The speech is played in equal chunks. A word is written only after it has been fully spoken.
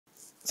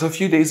So a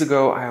few days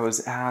ago, I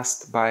was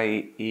asked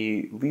by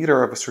a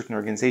leader of a certain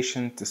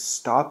organization to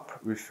stop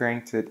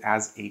referring to it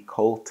as a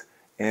cult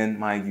in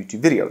my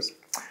YouTube videos.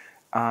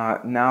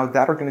 Now,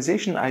 that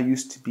organization, I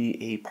used to be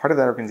a part of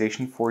that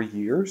organization for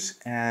years,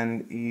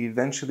 and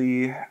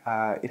eventually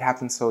it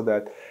happened so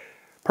that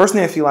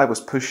personally I feel I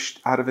was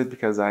pushed out of it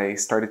because I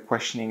started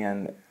questioning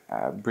and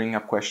bringing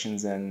up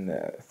questions and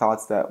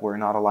thoughts that were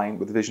not aligned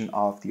with the vision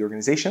of the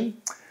organization.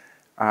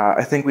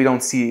 I think we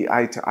don't see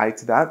eye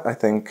to that. I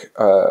think,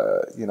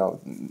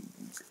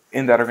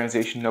 in that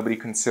organization, nobody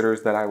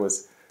considers that I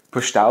was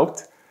pushed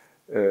out.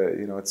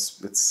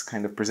 It's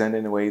kind of presented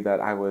in a way that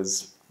I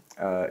was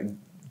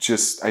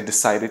I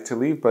decided to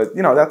leave. But,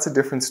 that's a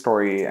different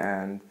story.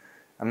 And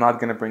I'm not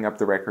going to bring up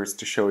the records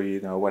to show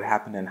you, what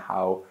happened and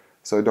how.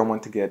 So I don't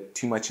want to get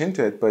too much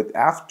into it. But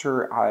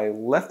after I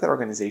left that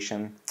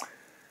organization,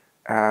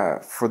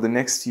 for the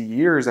next few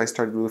years, I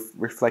started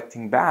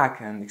reflecting back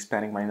and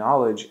expanding my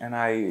knowledge, and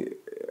I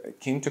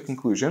came to a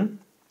conclusion,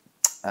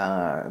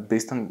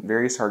 based on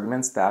various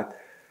arguments, that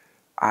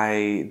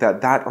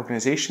that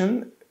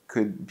organization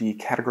could be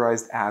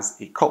categorized as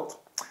a cult.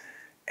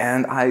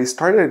 And I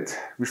started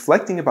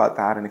reflecting about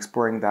that and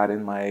exploring that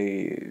in my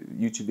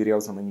YouTube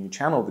videos on my new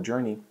channel, The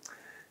Journey,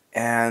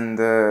 and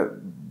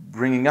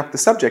bringing up the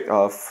subject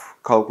of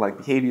cult-like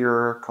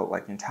behavior,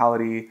 cult-like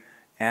mentality,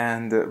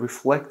 and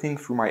reflecting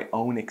through my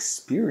own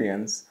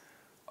experience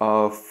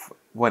of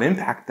what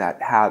impact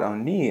that had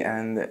on me.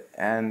 And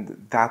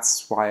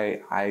that's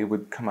why I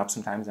would come up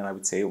sometimes and I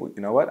would say, well,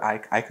 you know what,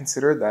 I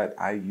consider that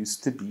I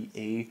used to be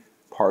a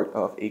part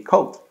of a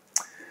cult.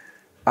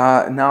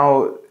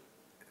 Now,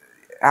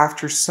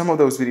 after some of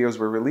those videos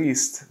were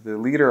released, the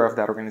leader of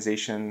that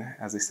organization,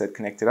 as I said,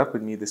 connected up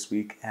with me this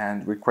week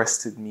and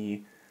requested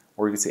me,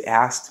 or you could say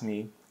asked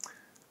me,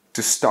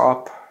 to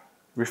stop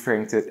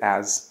referring to it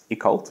as a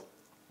cult.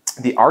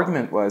 The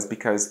argument was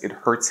because it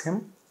hurts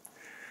him.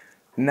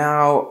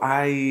 Now,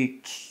 I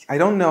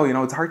don't know,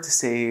 it's hard to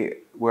say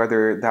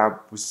whether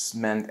that was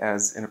meant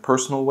as in a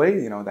personal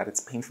way, that it's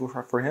painful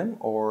for him,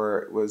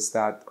 or if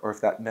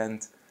that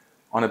meant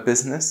on a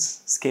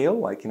business scale,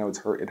 like,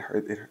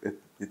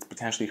 it's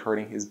potentially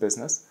hurting his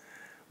business.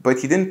 But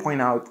he didn't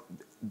point out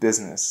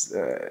business.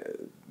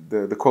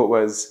 The quote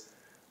was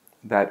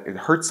that it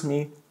hurts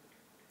me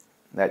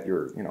that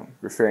you're,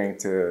 referring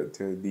to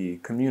the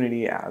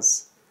community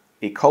as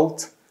a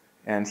cult,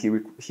 and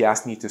he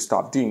asked me to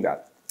stop doing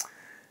that.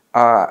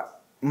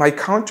 My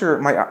counter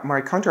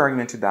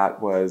argument to that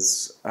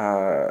was,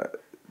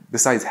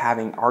 besides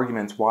having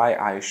arguments why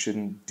I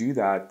shouldn't do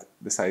that,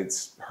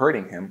 besides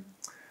hurting him,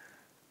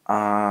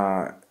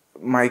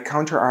 my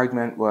counter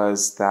argument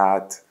was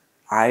that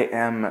I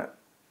am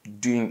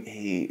doing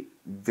a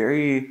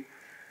very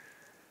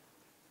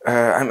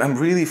I'm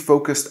really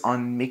focused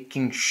on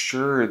making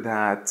sure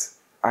that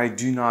I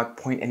do not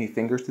point any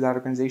fingers to that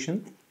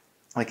organization.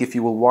 Like, if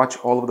you will watch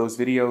all of those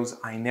videos,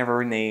 I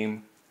never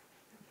name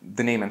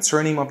the name and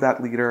surname of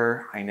that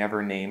leader. I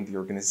never name the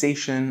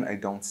organization. I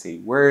don't say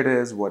where it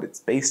is, what it's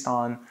based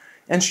on.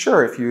 And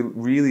sure, if you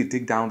really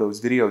dig down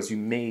those videos, you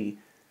may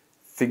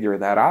figure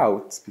that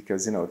out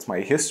because, it's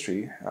my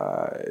history.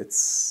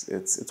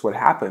 It's what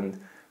happened.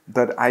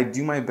 But I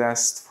do my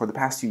best for the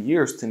past few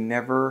years to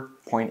never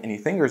point any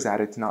fingers at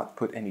it, to not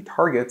put any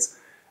targets.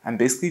 I'm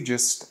basically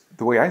just,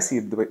 the way I see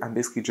it, I'm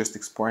basically just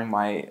exploring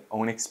my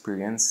own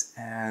experience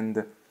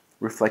and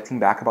reflecting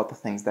back about the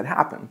things that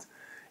happened.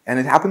 And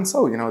it happened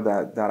so,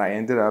 that I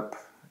ended up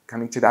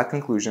coming to that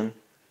conclusion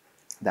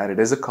that it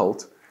is a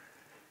cult.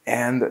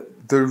 And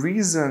the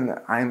reason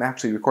I'm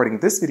actually recording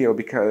this video,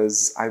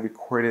 because I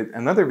recorded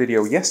another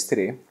video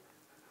yesterday,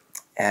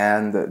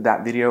 and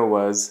that video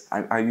was,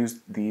 I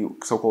used the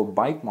so-called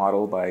bite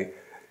model by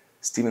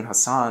Stephen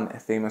Hassan,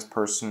 a famous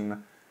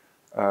person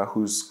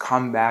who's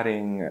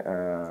combating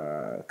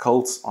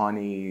cults on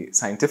a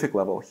scientific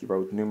level. He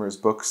wrote numerous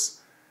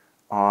books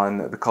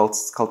on the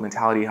cult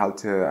mentality, how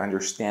to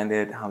understand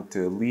it, how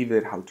to leave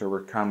it, how to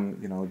overcome,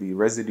 the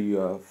residue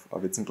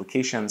of its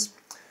implications.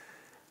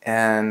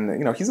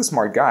 And, he's a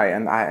smart guy,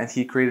 and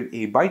he created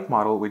a bite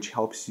model which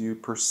helps you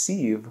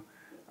perceive.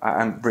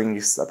 I'm bringing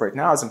this up right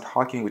now as I'm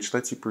talking, which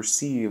lets you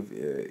perceive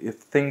if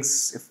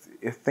things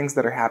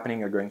that are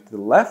happening are going to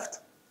the left,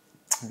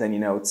 then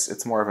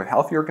it's more of a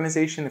healthy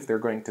organization. If they're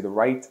going to the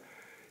right,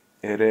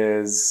 it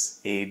is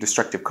a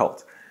destructive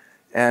cult.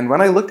 And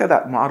when I looked at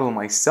that model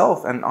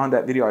myself, and on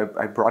that video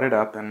I brought it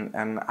up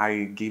and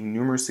I gave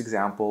numerous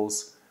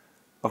examples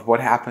of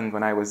what happened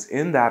when I was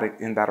in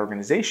that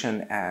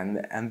organization,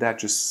 and that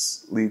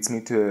just leads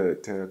me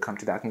to come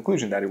to that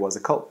conclusion that it was a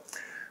cult.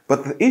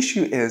 But the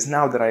issue is,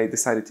 now that I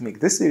decided to make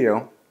this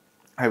video,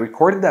 I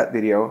recorded that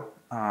video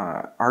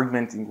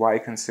argumenting why I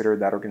consider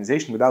that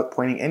organization without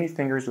pointing any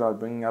fingers, without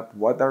bringing up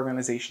what the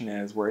organization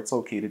is, where it's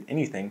located,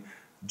 anything,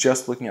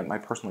 just looking at my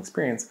personal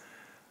experience.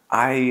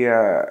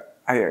 I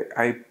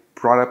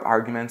brought up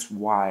arguments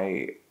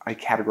why I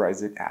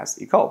categorize it as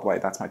a cult, why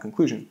that's my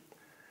conclusion.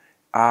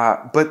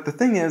 But the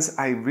thing is,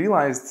 I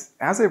realized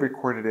as I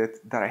recorded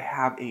it that I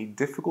have a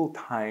difficult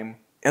time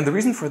And the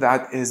reason for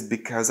that is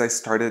because I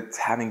started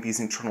having these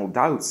internal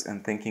doubts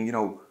and thinking,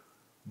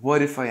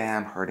 what if I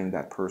am hurting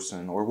that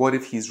person, or what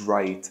if he's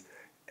right?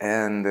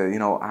 And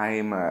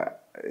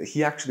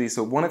he actually,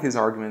 so one of his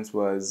arguments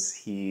was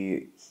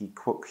he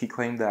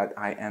claimed that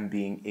I am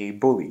being a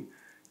bully,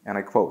 and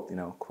I quote,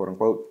 quote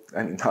unquote,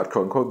 I mean not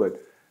quote unquote,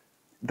 but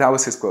that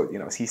was his quote.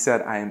 He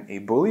said I am a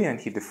bully, and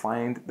he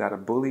defined that a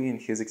bully in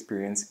his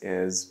experience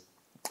is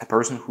a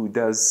person who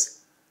does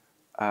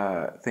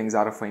things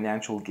out of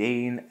financial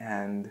gain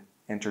and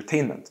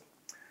entertainment.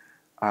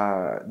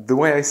 The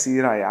way I see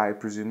it, I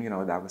presume,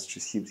 that was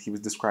just, he was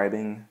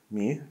describing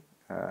me.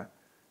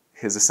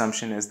 His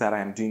assumption is that I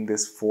am doing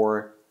this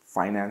for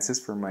finances,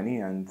 for money,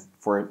 and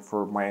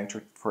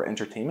for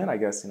entertainment. I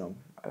guess,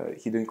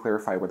 he didn't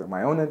clarify whether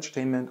my own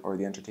entertainment or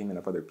the entertainment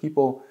of other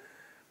people.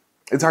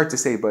 It's hard to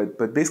say,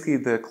 but basically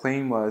the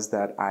claim was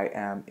that I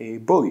am a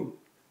bully.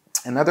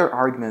 Another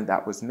argument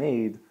that was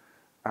made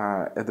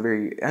at the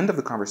very end of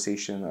the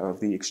conversation of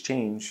the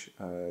exchange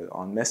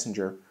on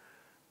Messenger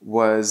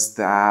was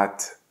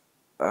that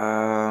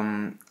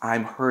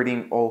I'm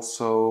hurting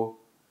also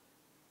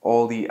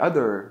all the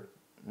other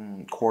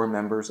core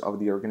members of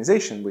the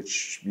organization,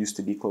 which used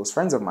to be close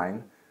friends of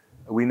mine.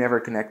 We never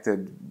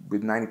connected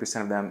with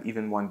 90% of them,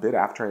 even one bit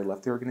after I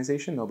left the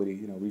organization. Nobody,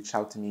 reached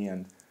out to me,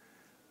 and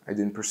I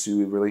didn't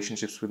pursue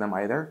relationships with them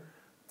either.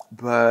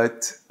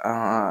 But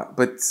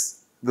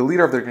the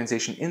leader of the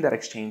organization in that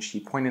exchange, he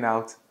pointed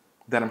out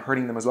that I'm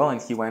hurting them as well,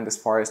 and he went as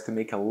far as to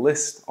make a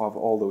list of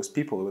all those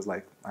people. It was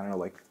like, I don't know,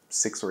 like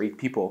 6 or 8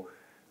 people,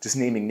 just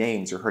naming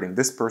names. You're hurting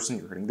this person,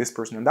 you're hurting this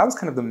person, and that was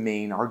kind of the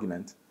main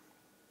argument.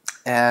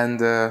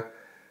 And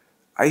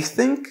I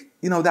think,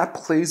 that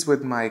plays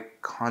with my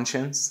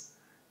conscience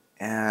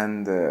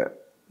and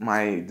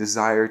my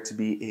desire to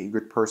be a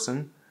good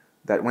person,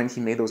 that when he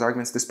made those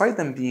arguments, despite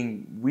them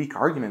being weak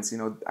arguments,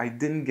 I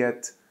didn't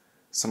get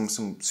some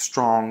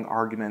strong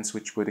arguments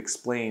which would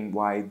explain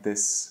why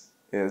this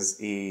is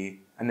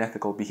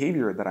unethical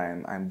behavior that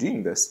I'm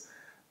doing this.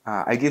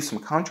 I gave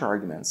some counter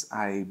arguments.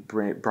 I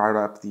brought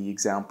up the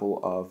example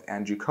of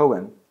Andrew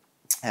Cohen.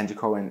 Andrew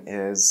Cohen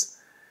is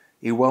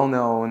a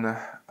well-known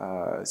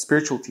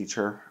spiritual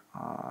teacher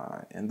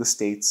in the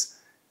States,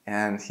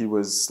 and he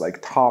was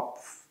like top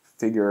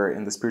figure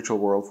in the spiritual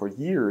world for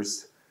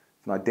years,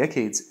 if not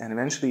decades, and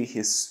eventually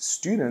his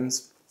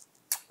students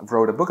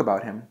wrote a book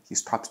about him,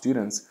 his top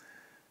students,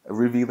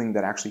 revealing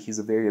that actually he's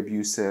a very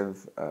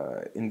abusive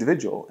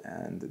individual,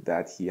 and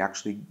that he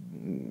actually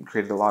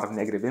created a lot of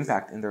negative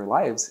impact in their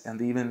lives. And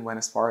they even went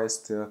as far as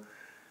to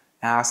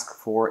ask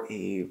for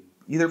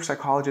either a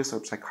psychologist or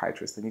a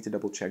psychiatrist, I need to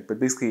double check, but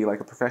basically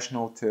like a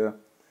professional to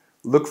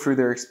look through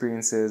their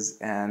experiences,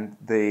 and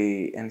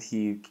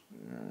he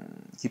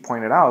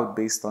pointed out,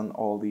 based on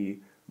all the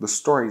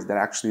stories, that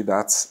actually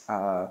that's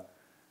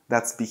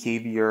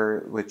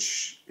behavior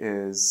which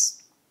is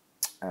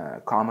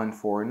common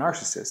for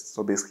narcissists.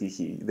 So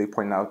basically they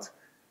point out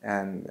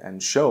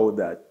and show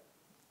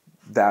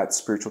that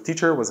spiritual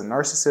teacher is a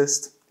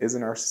narcissist,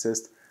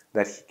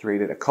 that he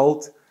created a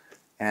cult,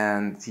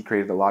 and he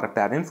created a lot of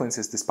bad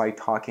influences despite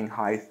talking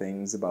high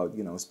things about,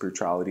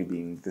 spirituality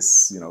being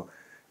this,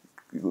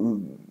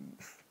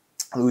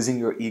 losing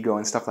your ego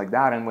and stuff like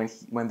that. And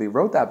when they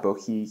wrote that book,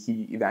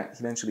 he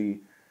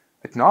eventually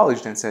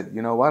acknowledged and said,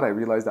 you know what, I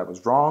realized that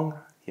was wrong.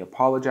 He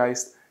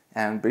apologized,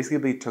 and basically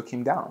they took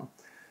him down.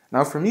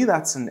 Now, for me,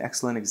 that's an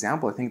excellent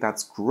example. I think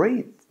that's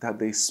great that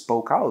they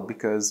spoke out,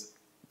 because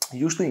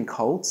usually in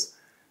cults,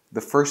 the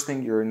first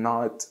thing you're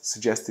not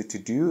suggested to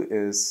do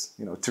is,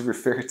 to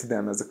refer to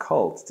them as a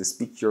cult, to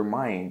speak your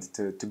mind,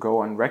 to go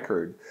on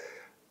record.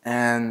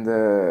 And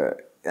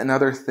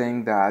another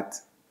thing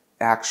that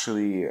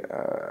actually,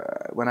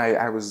 when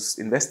I was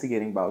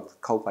investigating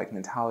about cult-like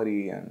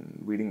mentality and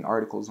reading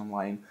articles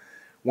online,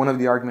 one of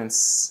the arguments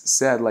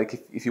said,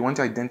 like, if you want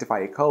to identify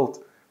a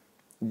cult,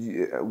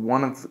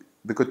 one of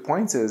the good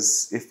points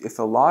is if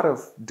a lot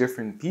of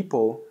different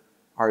people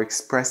are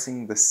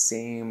expressing the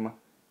same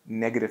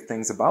negative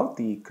things about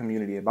the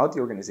community, about the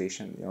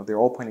organization, they're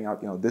all pointing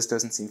out, this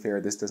doesn't seem fair,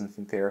 this doesn't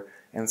seem fair,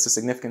 and it's a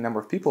significant number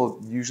of people,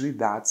 usually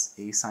that's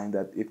a sign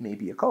that it may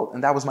be a cult.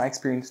 And that was my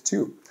experience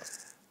too.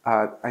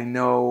 I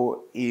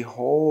know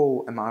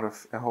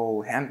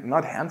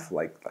not handful,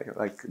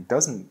 like a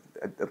dozen,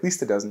 at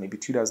least a dozen, maybe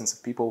 2 dozens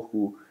of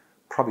people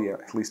probably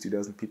at least 2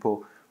 dozen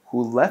people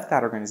who left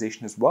that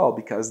organization as well,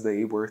 because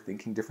they were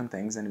thinking different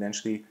things, and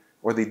eventually,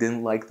 or they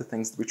didn't like the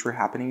things which were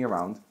happening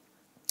around.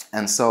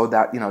 And so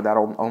that, that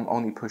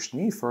only pushed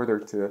me further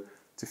to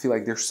feel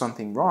like there's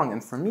something wrong.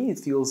 And for me,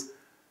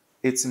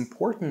 it's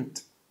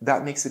important,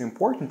 that makes it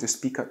important to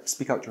speak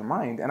out your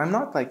mind. And I'm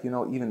not like,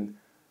 even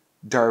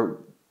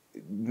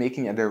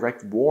making a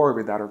direct war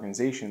with that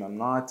organization. I'm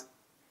not,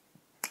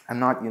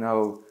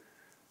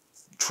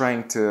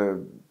 trying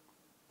to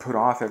put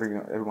off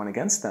everyone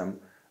against them.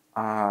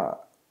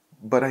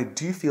 But I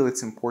do feel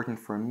it's important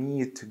for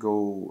me to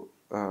go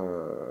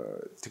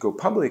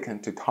public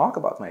and to talk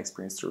about my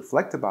experience, to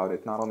reflect about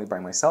it, not only by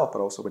myself,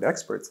 but also with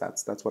experts.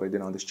 That's what I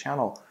did on this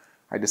channel.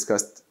 I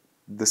discussed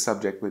the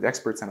subject with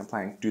experts, and I'm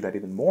planning to do that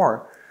even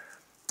more.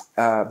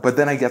 But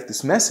then I get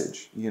this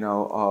message,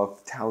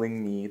 of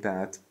telling me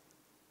that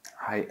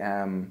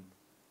I'm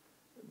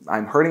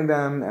hurting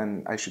them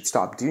and I should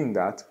stop doing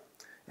that.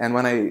 And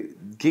when I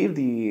gave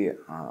the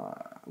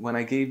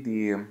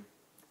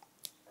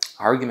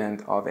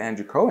argument of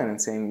Andrew Cohen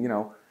and saying,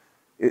 and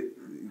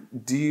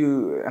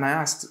I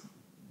asked,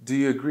 do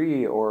you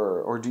agree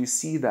or do you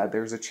see that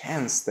there's a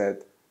chance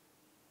that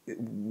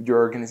your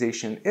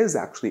organization is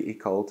actually a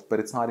cult, but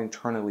it's not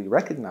internally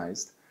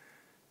recognized?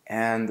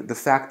 And the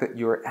fact that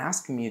you're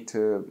asking me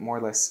to more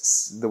or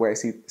less, the way I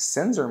see it,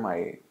 censor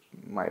my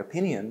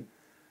opinion,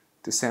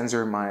 to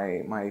censor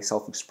my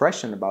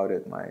self-expression about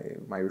it,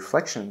 my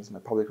reflections, my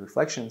public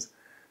reflections,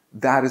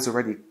 that is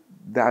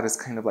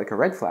kind of like a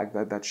red flag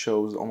that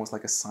shows almost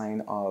like a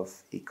sign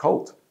of a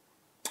cult.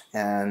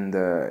 And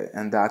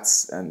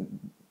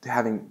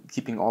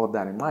keeping all of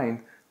that in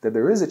mind, that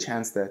there is a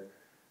chance that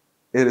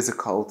it is a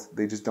cult,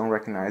 they just don't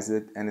recognize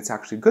it, and it's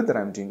actually good that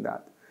I'm doing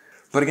that.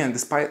 But again,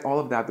 despite all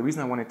of that, the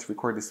reason I wanted to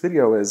record this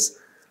video is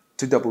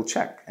to double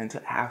check and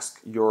to ask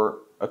your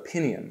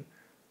opinion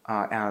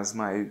as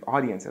my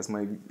audience, as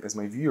my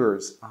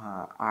viewers.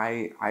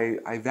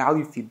 I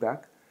value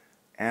feedback,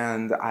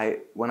 and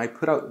when I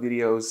put out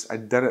videos,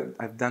 I've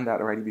done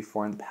that already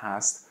before in the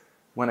past.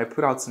 When I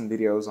put out some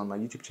videos on my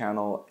YouTube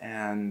channel,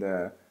 and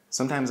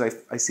sometimes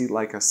I see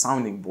like a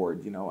sounding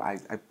board. I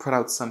put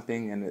out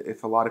something, and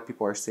if a lot of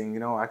people are saying,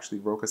 actually,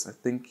 Rokas, I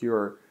think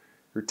you're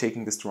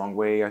taking this the wrong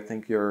way, I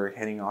think you're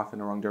heading off in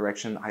the wrong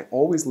direction, I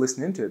always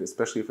listen into it,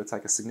 especially if it's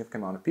like a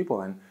significant amount of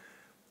people,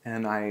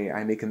 and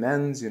I make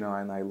amends, and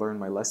I learn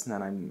my lesson,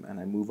 and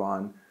I move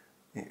on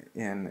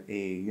in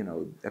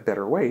a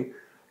better way.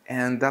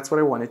 And that's what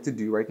I wanted to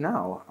do right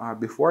now.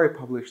 Before I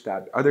published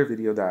that other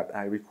video that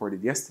I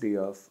recorded yesterday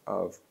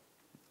of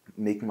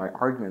making my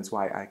arguments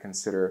why I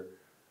consider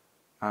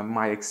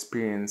my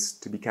experience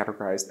to be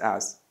categorized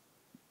as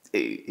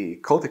a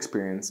cult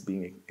experience,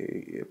 being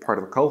a part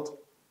of a cult,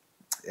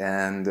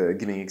 and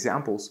giving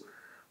examples.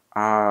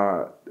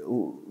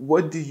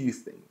 What do you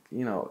think?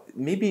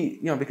 Maybe,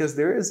 because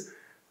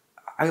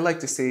I like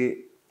to say,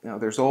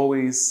 there's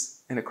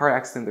always, in a car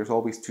accident, there's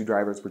always two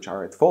drivers which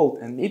are at fault,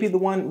 and maybe the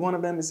one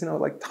of them is,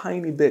 like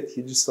tiny bit,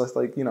 he just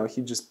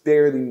he just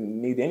barely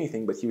made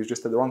anything, but he was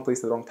just at the wrong place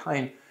at the wrong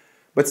time.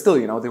 But still,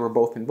 they were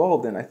both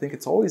involved, and I think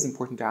it's always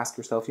important to ask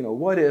yourself,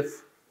 what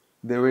if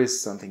there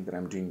is something that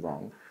I'm doing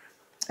wrong?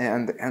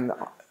 And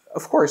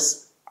of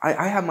course,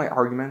 I have my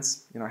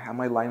arguments, I have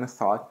my line of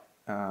thought,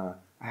 I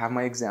have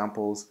my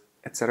examples,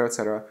 etc.,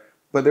 etc.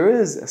 But there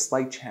is a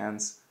slight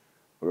chance,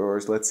 or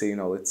let's say,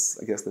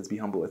 let's be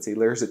humble. Let's say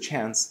there's a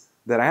chance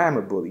that I am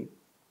a bully,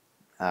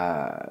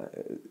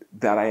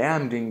 that I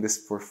am doing this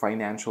for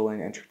financial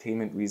and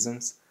entertainment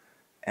reasons,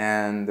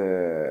 and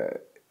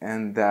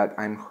that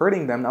I'm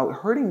hurting them. Now,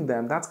 hurting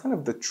them, that's kind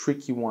of the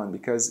tricky one,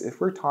 because if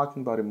we're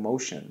talking about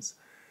emotions,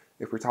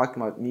 if we're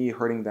talking about me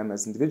hurting them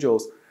as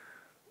individuals,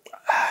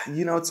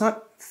 it's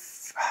not,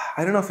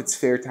 I don't know if it's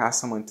fair to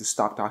ask someone to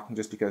stop talking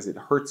just because it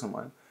hurt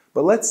someone.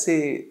 But let's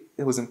say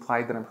it was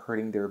implied that I'm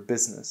hurting their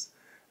business.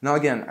 Now,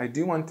 again, I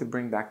do want to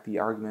bring back the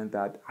argument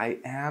that I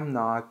am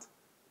not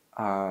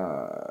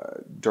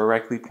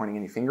directly pointing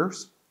any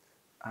fingers.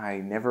 I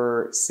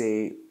never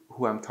say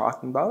who I'm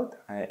talking about.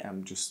 I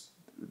am just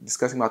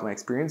discussing about my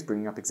experience,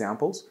 bringing up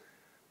examples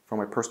from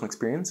my personal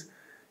experience.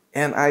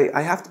 And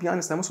I have to be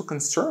honest, I'm also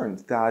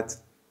concerned that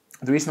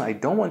the reason I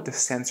don't want to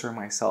censor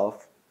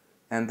myself,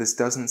 and this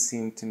doesn't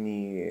seem to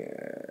me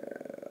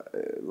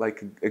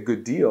like a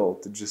good deal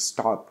to just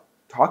stop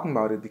talking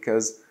about it,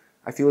 because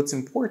I feel it's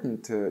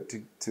important to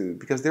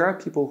because there are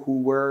people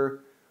who were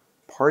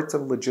parts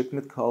of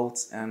legitimate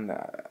cults, and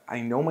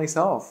I know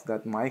myself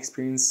that my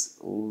experience,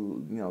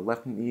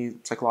 left me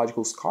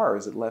psychological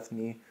scars. It left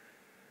me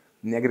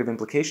negative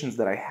implications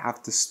that I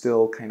have to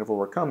still kind of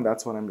overcome.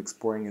 That's what I'm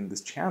exploring in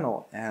this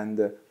channel.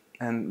 And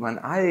when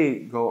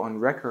I go on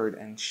record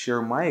and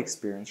share my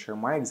experience, share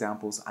my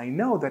examples, I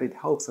know that it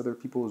helps other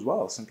people as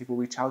well. Some people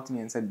reach out to me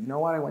and said,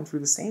 I went through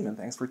the same, and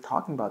thanks for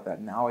talking about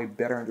that. Now I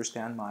better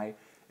understand my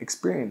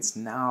experience.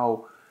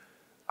 Now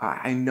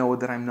I know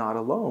that I'm not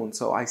alone.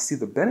 So I see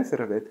the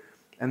benefit of it.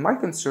 And my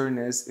concern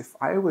is, if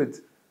I would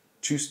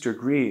choose to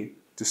agree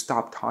to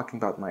stop talking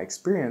about my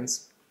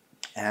experience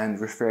and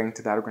referring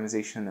to that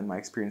organization and my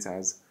experience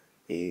as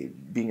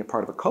being a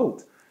part of a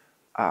cult,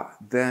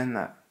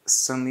 then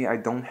suddenly I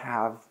don't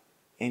have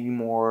any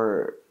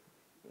more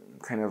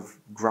kind of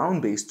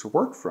ground base to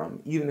work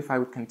from, even if I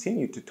would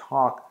continue to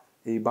talk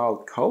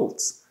about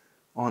cults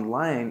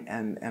online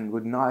and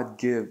would not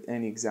give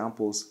any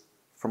examples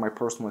from my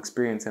personal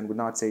experience, and would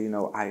not say,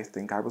 I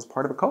think I was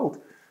part of a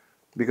cult,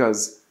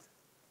 because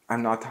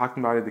I'm not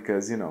talking about it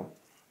because,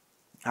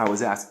 I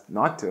was asked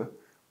not to,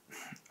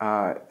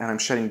 and I'm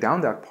shutting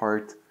down that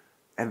part,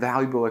 and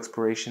valuable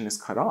exploration is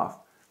cut off.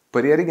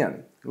 But yet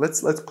again,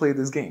 let's play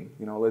this game.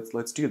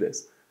 Let's do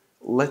this.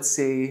 Let's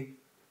say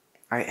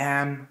I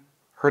am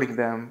hurting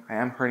them. I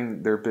am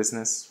hurting their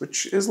business,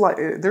 which is like,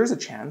 there's a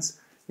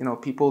chance.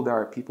 people, there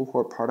are people who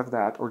are part of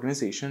that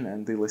organization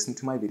and they listen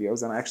to my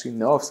videos, and I actually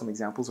know of some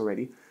examples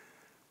already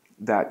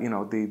that,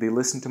 they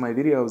listen to my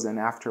videos, and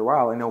after a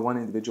while, I know one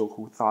individual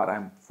who thought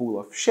I'm full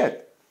of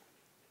shit.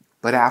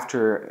 But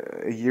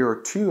after a year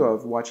or two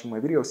of watching my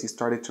videos, he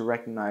started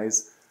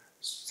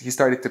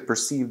to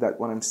perceive that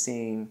what I'm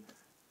saying,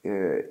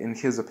 in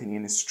his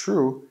opinion, is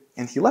true,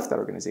 and he left that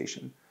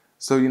organization.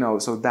 So,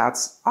 so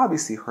that's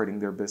obviously hurting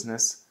their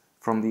business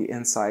from the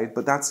inside,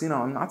 but that's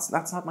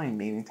not my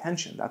main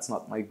intention. That's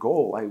not my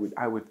goal.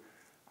 I would,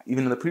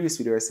 even in the previous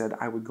video, I said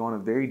I would go on a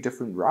very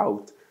different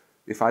route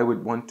if I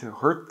would want to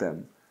hurt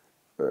them.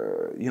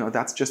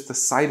 That's just a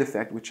side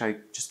effect which I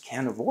just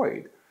can't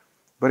avoid.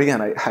 But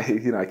again,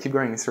 I keep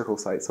going in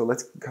circles, right? So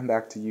let's come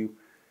back to you.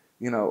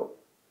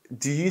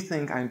 Do you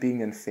think I'm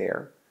being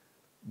unfair?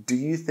 Do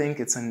you think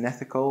it's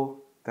unethical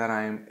that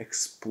I'm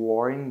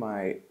exploring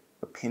my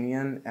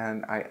opinion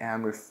and I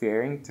am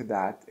referring to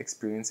that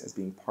experience as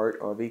being part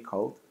of a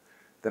cult?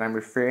 That I'm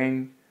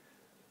referring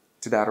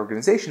to that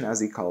organization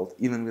as a cult,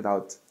 even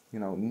without,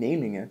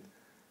 naming it,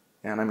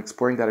 and I'm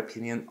exploring that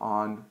opinion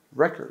on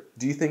record?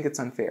 Do you think it's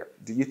unfair?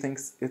 Do you think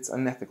it's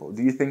unethical?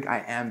 Do you think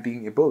I am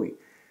being a bully?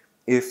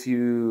 If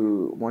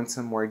you want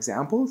some more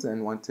examples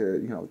and want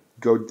to,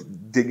 go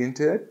dig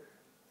into it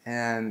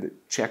and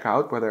check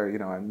out whether,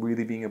 I'm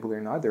really being a bully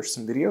or not, there's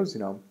some videos,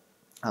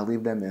 I'll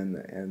leave them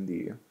in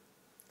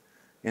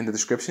the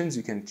descriptions.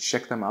 You can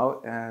check them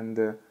out and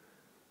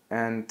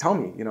tell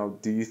me,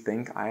 do you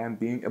think I am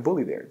being a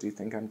bully there? Do you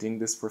think I'm doing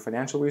this for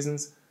financial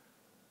reasons,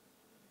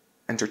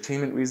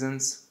 entertainment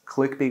reasons,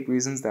 clickbait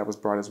reasons? That was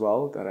brought as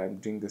well, that I'm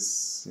doing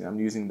this, I'm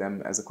using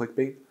them as a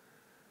clickbait.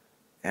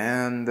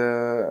 And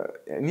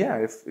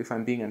yeah, if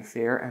I'm being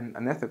unfair and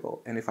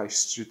unethical, and if I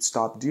should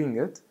stop doing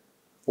it,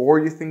 or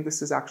you think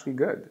this is actually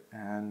good.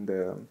 And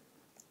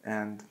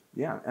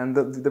yeah, and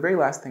the very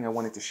last thing I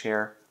wanted to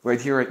share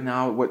right here, right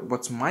now,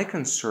 what's my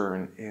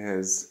concern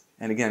is,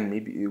 and again,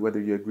 maybe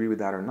whether you agree with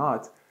that or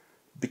not,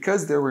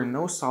 because there were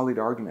no solid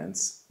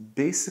arguments,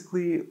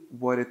 basically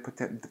what it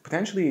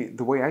potentially,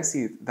 the way I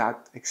see it,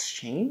 that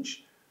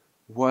exchange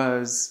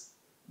was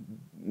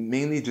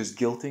mainly just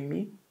guilting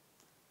me,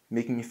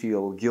 making me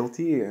feel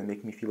guilty and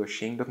making me feel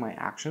ashamed of my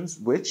actions,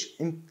 which,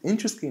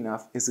 interestingly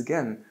enough, is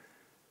again,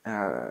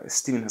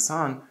 Stephen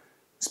Hassan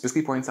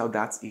specifically points out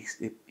that's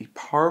a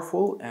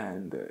powerful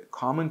and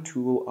common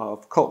tool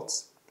of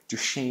cults, to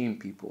shame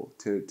people,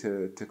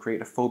 to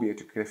create a phobia,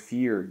 to create a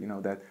fear,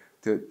 that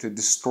to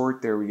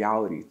distort their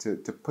reality, to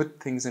put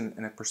things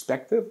in a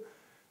perspective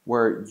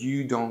where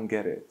you don't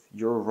get it,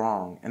 you're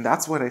wrong. And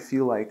that's what I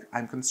feel like.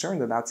 I'm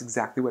concerned that that's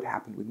exactly what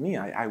happened with me.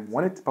 I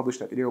wanted to publish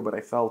that video, but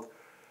I felt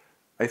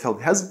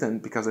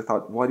hesitant because I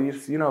thought, what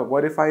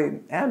if I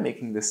am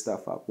making this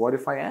stuff up? What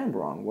if I am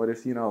wrong? What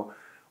if,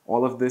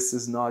 all of this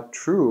is not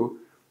true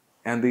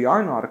and they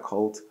are not a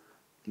cult?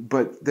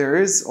 But there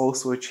is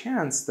also a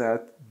chance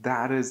that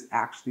that is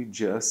actually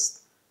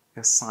just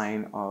a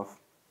sign of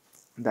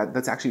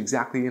that's actually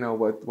exactly,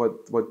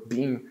 what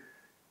being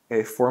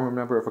a former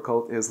member of a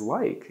cult is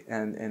like,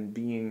 and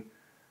being,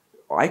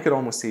 I could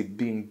almost say,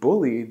 being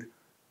bullied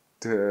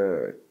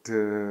to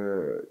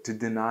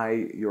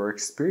deny your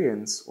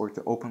experience or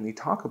to openly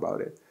talk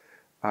about it,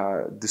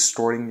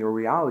 distorting your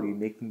reality,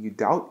 making you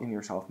doubt in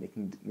yourself,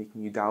 making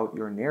you doubt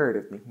your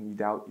narrative, making you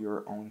doubt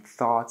your own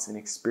thoughts and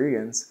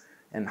experience,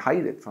 and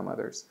hide it from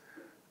others,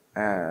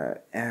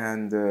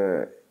 and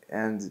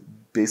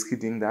basically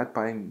doing that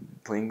by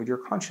playing with your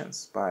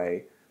conscience,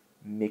 by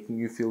making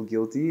you feel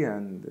guilty,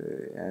 and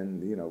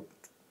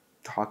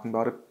talking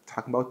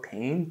about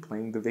pain,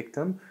 playing the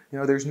victim.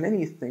 There's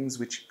many things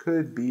which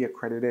could be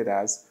accredited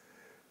as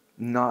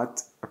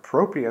not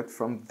appropriate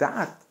from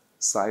that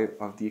side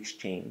of the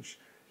exchange,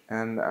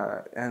 and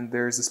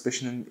there's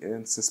suspicion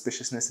and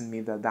suspiciousness in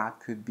me that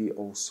could be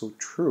also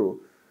true.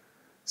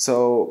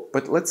 So,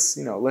 but let's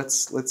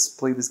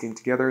play this game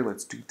together.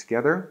 Let's do it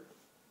together.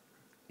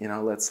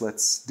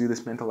 Let's do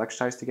this mental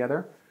exercise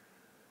together.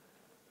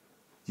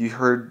 You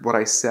heard what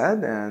I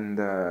said, and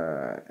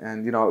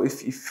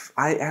if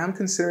I am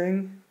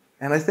considering,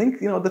 and I think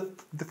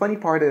the funny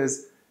part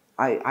is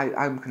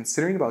I'm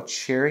considering about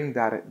sharing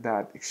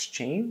that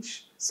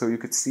exchange, so you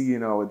could see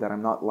that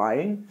I'm not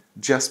lying,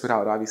 just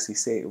without obviously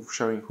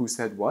showing who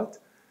said what,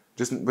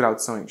 just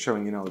without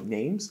showing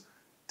names,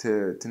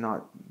 to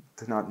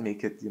not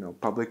make it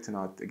public, to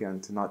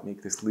not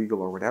make this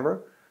legal or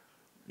whatever.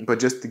 But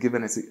just to give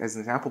it as an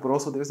example, but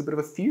also there's a bit of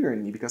a fear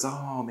in me because,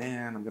 oh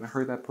man, I'm going to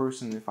hurt that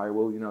person if I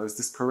will, is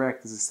this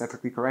correct? Is this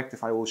ethically correct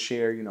if I will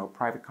share,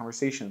 private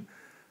conversation,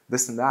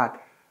 this and that.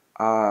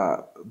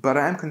 But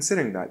I am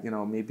considering that,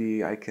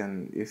 maybe I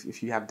can,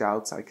 if you have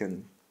doubts, I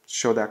can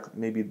show that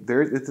maybe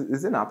there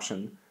is an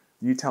option.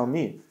 You tell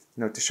me,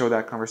 to show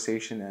that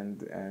conversation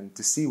and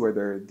to see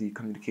whether the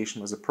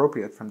communication was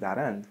appropriate from that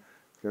end,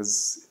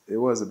 because it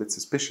was a bit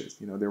suspicious.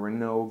 There were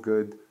no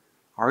good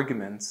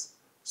arguments,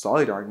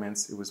 solid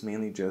arguments. It was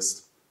mainly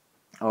just,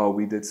 oh,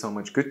 we did so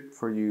much good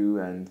for you,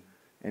 and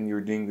you're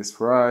doing this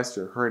for us,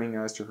 you're hurting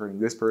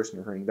this person,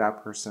 you're hurting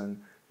that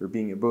person, you're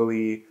being a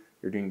bully,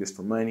 you're doing this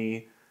for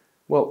money.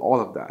 Well, all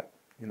of that.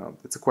 You know,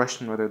 it's a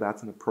question whether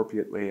that's an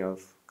appropriate way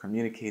of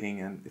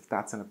communicating and if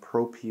that's an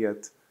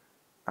appropriate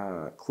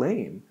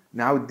claim.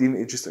 Now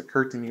it just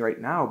occurred to me right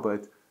now,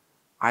 but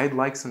I'd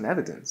like some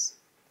evidence.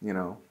 You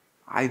know,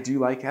 I do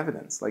like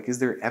evidence. Like, is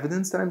there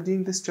evidence that I'm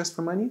doing this just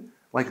for money?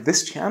 Like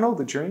this channel,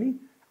 The Journey,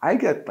 I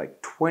get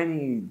like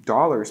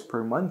 $20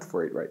 per month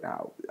for it right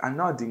now. I'm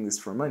not doing this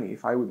for money.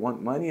 If I would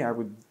want money, I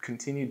would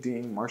continue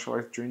doing martial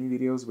arts journey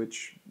videos,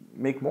 which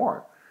make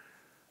more.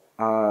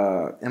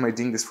 Am I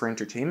doing this for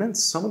entertainment?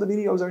 Some of the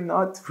videos are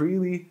not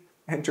really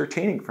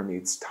entertaining for me.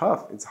 It's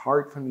tough. It's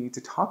hard for me to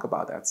talk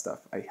about that stuff.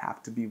 I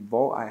have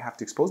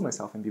to expose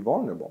myself and be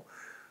vulnerable.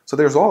 So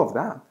there's all of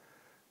that.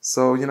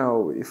 So, you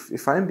know,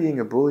 if I'm being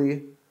a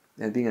bully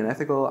and being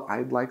unethical,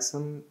 I'd like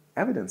some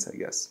evidence, I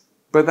guess.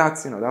 But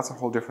that's, you know, that's a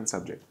whole different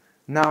subject.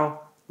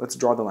 Now, let's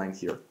draw the line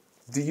here.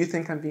 Do you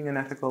think I'm being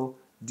unethical?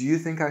 Do you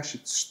think I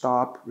should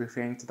stop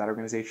referring to that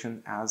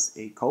organization as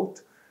a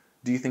cult?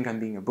 Do you think I'm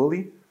being a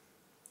bully?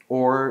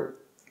 Or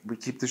we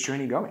keep this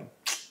journey going?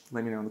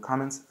 Let me know in the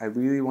comments. I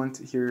really want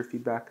to hear your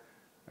feedback.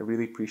 I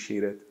really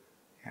appreciate it.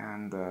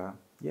 And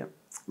yeah,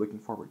 looking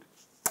forward.